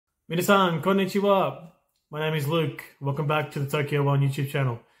Minasan, konnichiwa. My name is Luke. Welcome back to the TokyoOne YouTube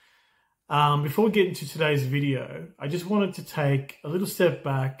channel. Before we get into today's video, I just wanted to take a little step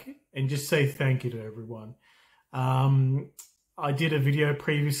back and just say thank you to everyone. I did a video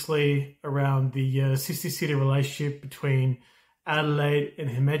previously around the sister-city relationship between Adelaide and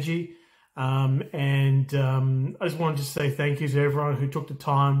Himeji. I just wanted to say thank you to everyone who took the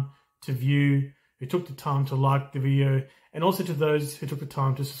time to view, who took the time to like the video, and also to those who took the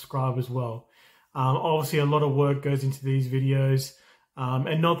time to subscribe as well. Obviously, a lot of work goes into these videos,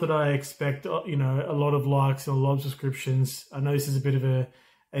 and not that I expect, a lot of likes and a lot of subscriptions. I know this is a bit of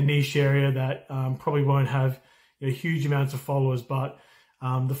a niche area that probably won't have huge amounts of followers, but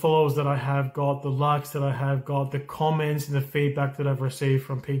the followers that I have got, the likes that I have got, the comments and the feedback that I've received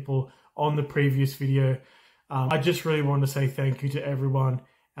from people on the previous video, I just really want to say thank you to everyone,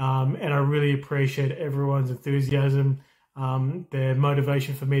 and I really appreciate everyone's enthusiasm, their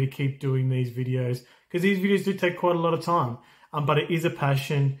motivation for me to keep doing these videos, because these videos do take quite a lot of time, but it is a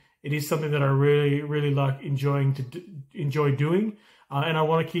passion. It is something that I really like enjoy doing, and I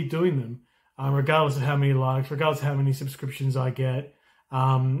want to keep doing them, regardless of how many likes, regardless of how many subscriptions I get.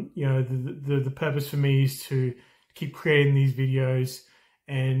 The purpose for me is to keep creating these videos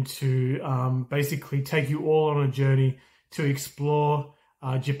and to basically take you all on a journey to explore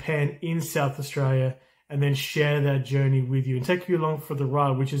Japan in South Australia, and then share that journey with you and take you along for the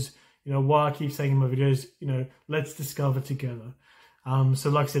ride, which is why I keep saying in my videos, let's discover together. So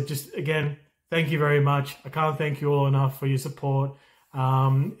like I said, just again, thank you very much. I can't thank you all enough for your support,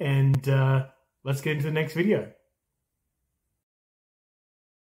 and let's get into the next video.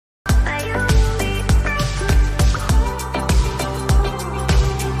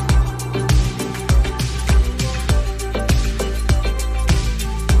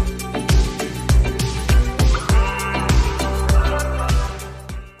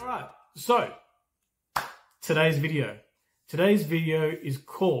 So, today's video is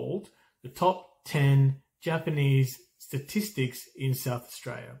called the top 10 Japanese statistics in South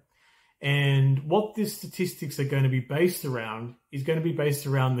Australia. And what these statistics are going to be based around is going to be based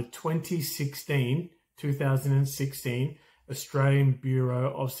around the 2016 Australian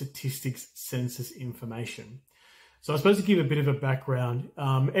Bureau of Statistics census information. So I suppose to give a bit of a background,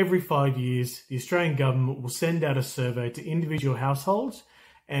 every 5 years, the Australian government will send out a survey to individual households,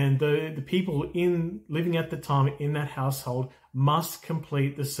 and the people living at the time in that household must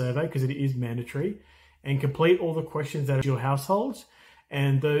complete the survey, because it is mandatory, and complete all the questions that are your households,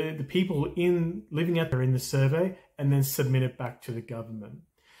 and the people living out there in the survey, and then submit it back to the government.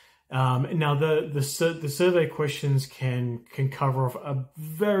 Now the survey questions can cover off a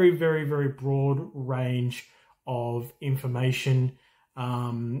very broad range of information.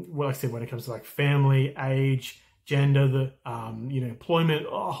 Well, like I said, when it comes to like family, age, gender, employment,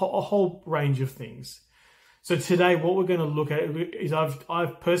 a whole range of things. So today, what we're going to look at is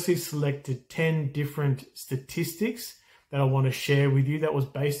I've personally selected 10 different statistics that I want to share with you. That was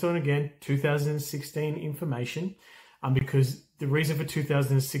based on, again, 2016 information, because the reason for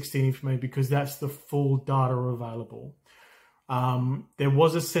 2016 information, because that's the full data available. There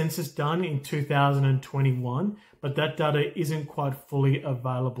was a census done in 2021, but that data isn't quite fully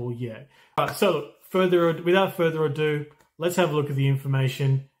available yet. All right, so without further ado, let's have a look at the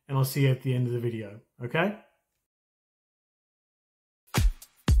information, and I'll see you at the end of the video, okay?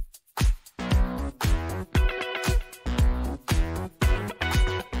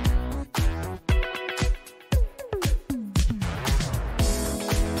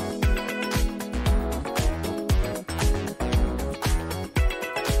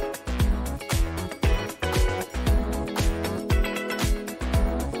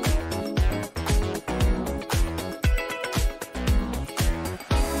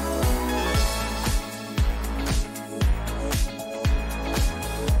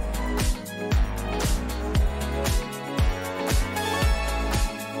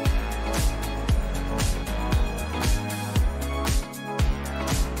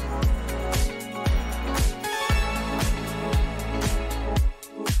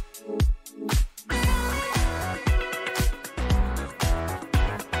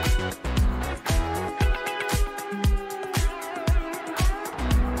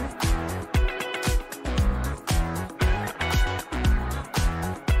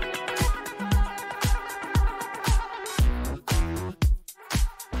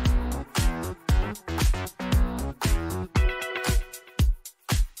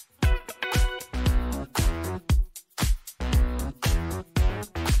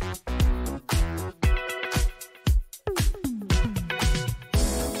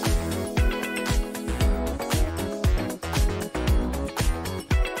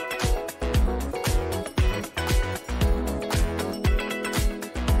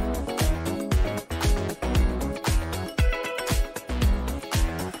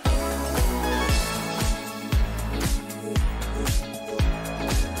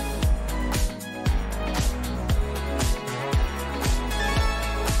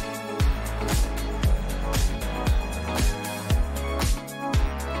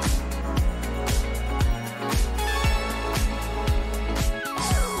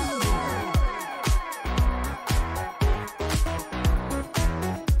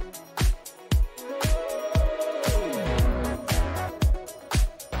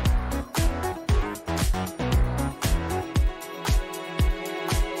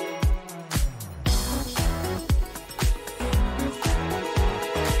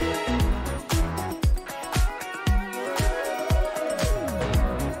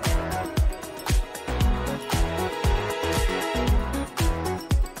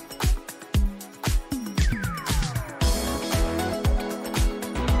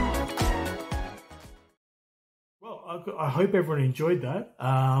 I hope everyone enjoyed that.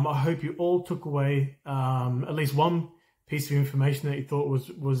 I hope you all took away at least one piece of information that you thought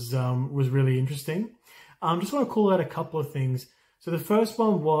was really interesting. Just want to call out a couple of things. So the first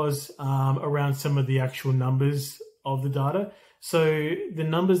one was around some of the actual numbers of the data. So the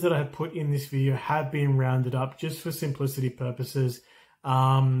numbers that I have put in this video have been rounded up just for simplicity purposes.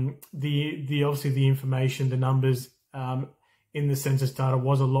 Obviously the information, the numbers in the census data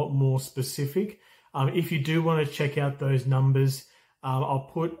was a lot more specific. If you do want to check out those numbers, I'll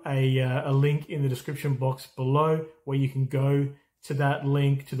put a link in the description box below where you can go to that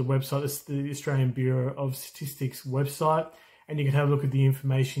link to the website. It's the Australian Bureau of Statistics website, and you can have a look at the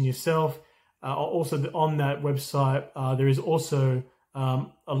information yourself. Also on that website, there is also a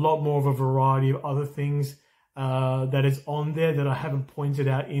lot more of a variety of other things that is on there that I haven't pointed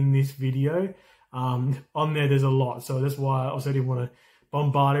out in this video. On there's a lot, so that's why I also didn't want to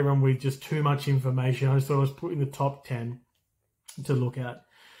bombard everyone with just too much information. I just thought I was putting the top 10 to look at.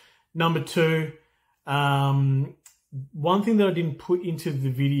 Number 2, one thing that I didn't put into the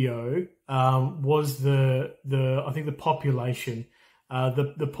video was I think the population.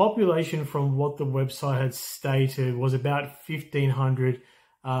 The population from what the website had stated was about 1,500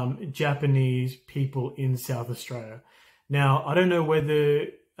 Japanese people in South Australia. Now, I don't know whether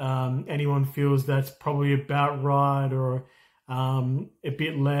anyone feels that's probably about right, or a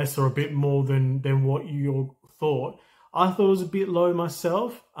bit less or a bit more than what you all thought. I thought it was a bit low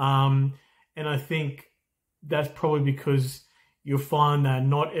myself, and I think that's probably because you'll find that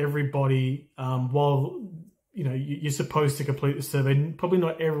not everybody, while you're supposed to complete the survey, probably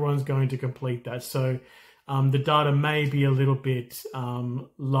not everyone's going to complete that. So the data may be a little bit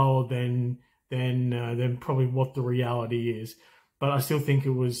lower than probably what the reality is. But I still think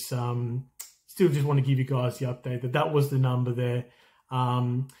it was, still just want to give you guys the update that was the number there.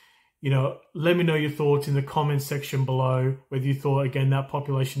 Let me know your thoughts in the comments section below, whether you thought, again, that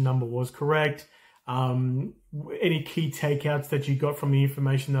population number was correct. Any key takeouts that you got from the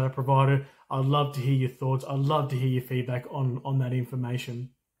information that I provided. I'd love to hear your thoughts. I'd love to hear your feedback on that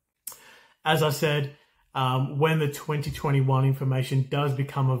information. As I said, when the 2021 information does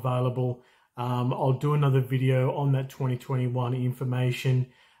become available, I'll do another video on that 2021 information.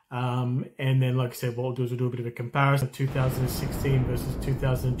 And then, like I said, what we'll do is we'll do a bit of a comparison of 2016 versus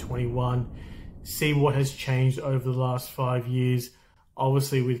 2021, see what has changed over the last 5 years.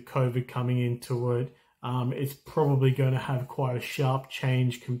 Obviously, with COVID coming into it, it's probably going to have quite a sharp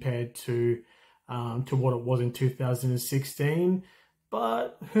change compared to what it was in 2016.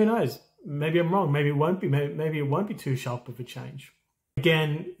 But who knows? Maybe I'm wrong. Maybe it won't be. Maybe it won't be too sharp of a change.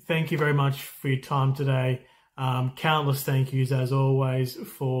 Again, thank you very much for your time today. Countless thank yous as always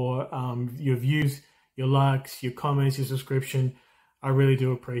for your views, your likes, your comments, your subscription. I really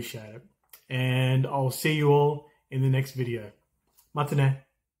do appreciate it. And I'll see you all in the next video. Matane.